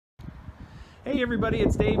Hey everybody,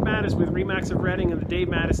 it's Dave Mattis with Remax of Reading and the Dave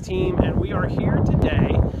Mattis team, and we are here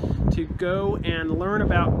today to go and learn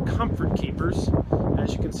about Comfort Keepers.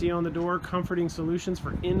 As you can see on the door, comforting solutions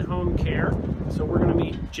for in-home care. So we're going to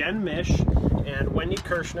meet Jen Mish and Wendy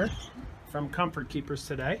Kirshner from Comfort Keepers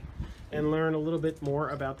today and learn a little bit more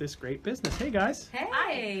about this great business. Hey guys.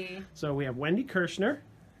 Hey. So we have Wendy Kirshner.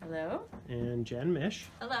 Hello. And Jen Mish.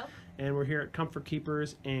 Hello. And we're here at Comfort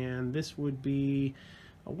Keepers, and this would be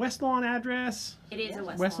a West Lawn address? It is a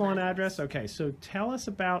West Lawn address. Okay, so tell us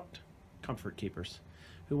about Comfort Keepers.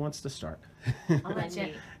 Who wants to start? I'll let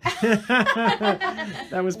you.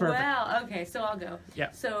 That was perfect. Well, okay, so I'll go.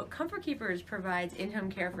 Yeah. So Comfort Keepers provides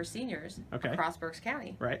in-home care for seniors across Berks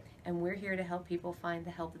County. Right. And we're here to help people find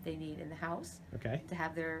the help that they need in the house. Okay. To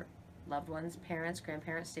have their loved ones, parents,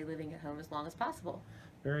 grandparents stay living at home as long as possible.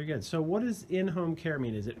 Very good. So what does in-home care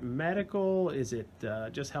mean? Is it medical? Is it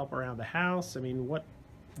just help around the house? I mean, what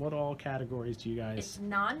all categories do you guys? It's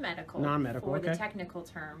non-medical. Non-medical, for okay. the technical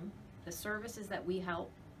term. The services that we help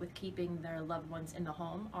with keeping their loved ones in the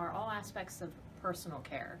home are all aspects of personal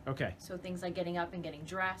care. Okay. So things like getting up and getting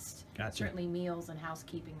dressed. Gotcha. Certainly meals and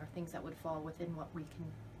housekeeping are things that would fall within what we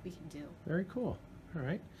can do. Very cool. All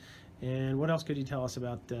right. And what else could you tell us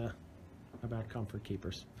about Comfort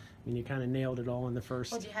Keepers? I mean, you kind of nailed it all in the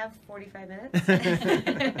first. Well, do you have 45 minutes?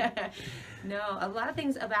 No, a lot of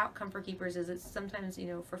things about Comfort Keepers is it's sometimes,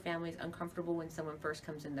 for families uncomfortable when someone first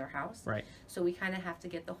comes in their house. Right. So we kind of have to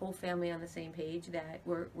get the whole family on the same page that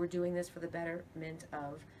we're doing this for the betterment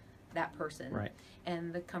of that person. Right.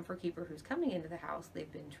 And the Comfort Keeper who's coming into the house,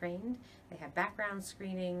 they've been trained, they have background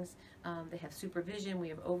screenings, they have supervision, we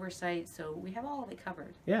have oversight, so we have all of it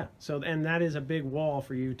covered. Yeah. So, and that is a big wall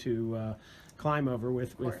for you to climb over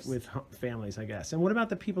with families, I guess. And what about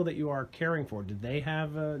the people that you are caring for? Do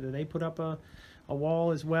they put up a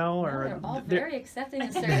wall as well? No, or they're all very accepting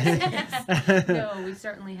of services. No, we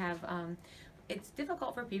certainly have. It's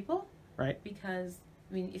difficult for people, right? Because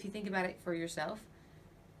if you think about it for yourself,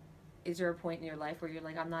 is there a point in your life where you're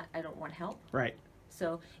like, I don't want help? Right.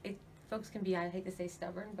 So folks can be, I hate to say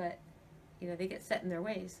stubborn, but they get set in their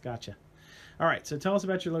ways. Gotcha. All right, so tell us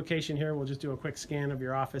about your location here. We'll just do a quick scan of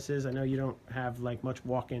your offices. I know you don't have like much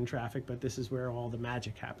walk-in traffic, but this is where all the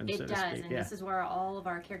magic happens, so to speak. It does, and this is where all of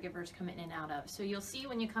our caregivers come in and out of. So you'll see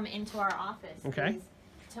when you come into our office. Okay.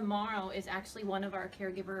 Tomorrow is actually one of our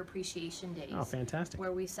caregiver appreciation days. Oh, fantastic.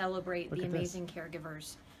 Where we celebrate the amazing this.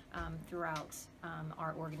 caregivers throughout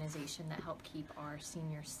our organization that help keep our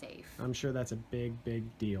seniors safe. I'm sure that's a big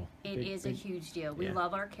deal. It is a huge deal. We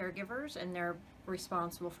love our caregivers, and they're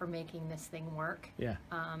responsible for making this thing work. Yeah.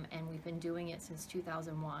 And we've been doing it since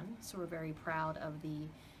 2001, so we're very proud of the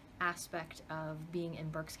aspect of being in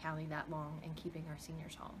Berks County that long and keeping our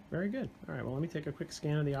seniors home. Very good. All right, well, let me take a quick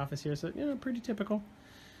scan of the office here. So, pretty typical.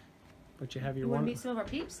 But you have your You want to meet some of our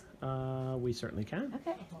peeps? We certainly can.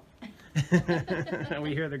 Okay.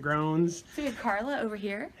 We hear the groans. So we have Carla over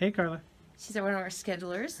here. Hey, Carla. She's one of our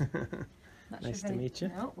schedulers. Nice to meet you.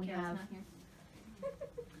 No, we have.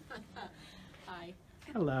 Hi.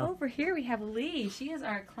 Hello. Over here we have Lee. She is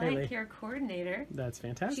our client care coordinator. That's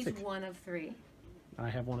fantastic. She's one of 3. I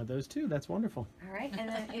have one of those too. That's wonderful. All right, and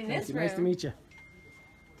then in this room, nice to meet you.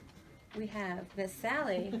 We have Miss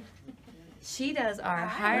Sally. She does our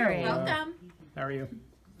hiring. Welcome. How are you?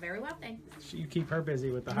 Very well, thanks. You keep her busy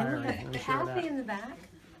with the And hiring. we have I'm sure of Kathy that. in the back.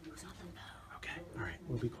 Okay. All right.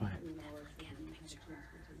 We'll be quiet.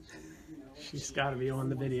 She's got to be on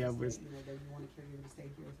the video.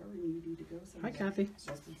 Hi, Kathy.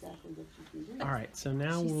 All right, so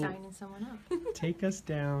now She's we'll signing someone up. take us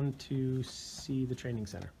down to see the training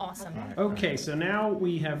center. Awesome. Okay, so now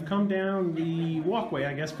we have come down the walkway,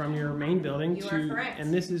 I guess, from your main building You to, are correct.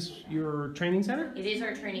 and this is your training center? It is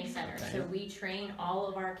our training center, so we train all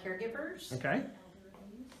of our caregivers. Okay.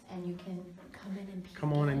 And you can come in and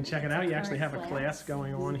Come on and check it out. You actually have a class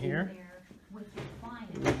going on here.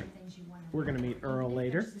 We're going to meet Earl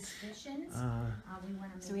later.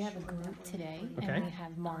 So we have a group today, Okay. and we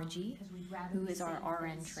have Margie, who is our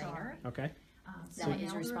RN trainer. Okay. That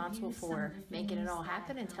is responsible for making it all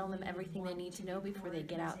happen and telling them everything they need to know before they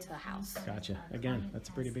get out to the house. Gotcha. Again, that's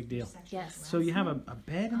a pretty big deal. Yes. So you have a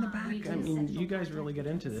bed in the back? I mean, you guys really get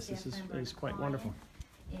into this. This is quite wonderful.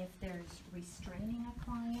 If there's restraining a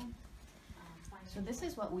client. So this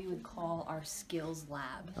is what we would call our skills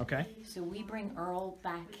lab. Okay. So we bring Earl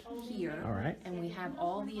back here. All right. And we have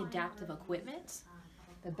all the adaptive equipment,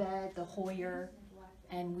 the bed, the Hoyer,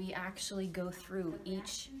 and we actually go through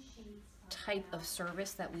each type of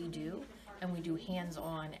service that we do, and we do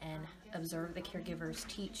hands-on and observe the caregivers,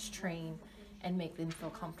 teach, train, and make them feel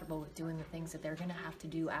comfortable with doing the things that they're going to have to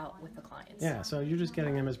do out with the clients. Yeah, so you're just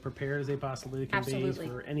getting them as prepared as they possibly can Absolutely.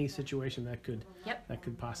 be for any situation that could Yep.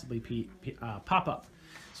 possibly pop up.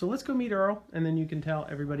 So let's go meet Earl, and then you can tell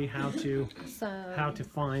everybody how to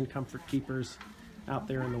find comfort keepers out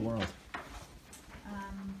there in the world.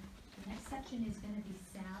 The next section is gonna be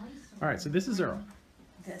Sally. All right, so this is Earl.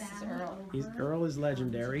 This is Earl. Earl is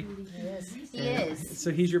legendary. He is.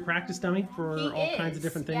 So he's your practice dummy for He all is. kinds of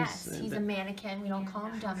different things. Yes, he's a mannequin. We don't call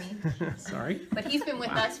him dummy. Sorry. But he's been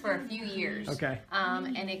with us for a few years. Okay.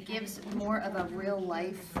 And it gives more of a real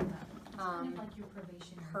life Like your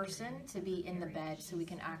probation. person to be in the bed, so we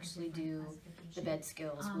can actually do the bed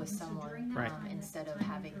skills with someone Right. Instead of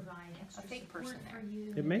having a fake person there.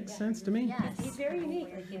 It makes sense to me. Yes. He's very unique.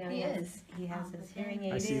 Like, He is. He has his hearing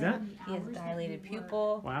aid I see in. that. He has dilated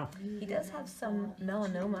pupil. Wow. He does have some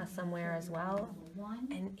melanoma somewhere as well,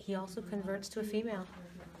 and he also converts to a female.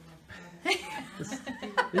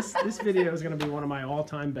 This video is going to be one of my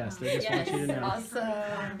all-time best. I just want you to know. Awesome.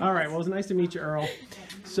 All right. Well, it was nice to meet you, Earl.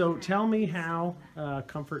 So tell me how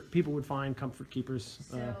people would find comfort keepers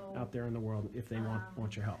out there in the world if they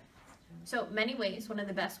want your help. So many ways. One of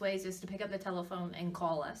the best ways is to pick up the telephone and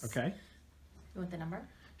call us. Okay. You want the number?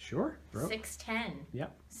 Sure. Bro. 610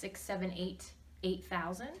 Yep. 678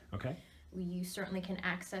 8000. Okay. You certainly can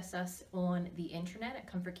access us on the internet at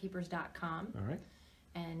comfortkeepers.com, All right.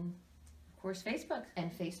 and of course Facebook.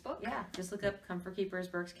 Yeah, just look up Comfort Keepers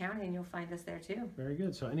Berks County and you'll find us there too. Very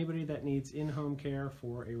good. So anybody that needs in-home care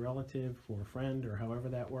for a relative, for a friend, or however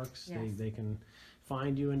that works, Yes. they can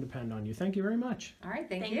find you and depend on you. Thank you very much. All right,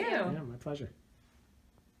 thank Thank you. you. Yeah, my pleasure.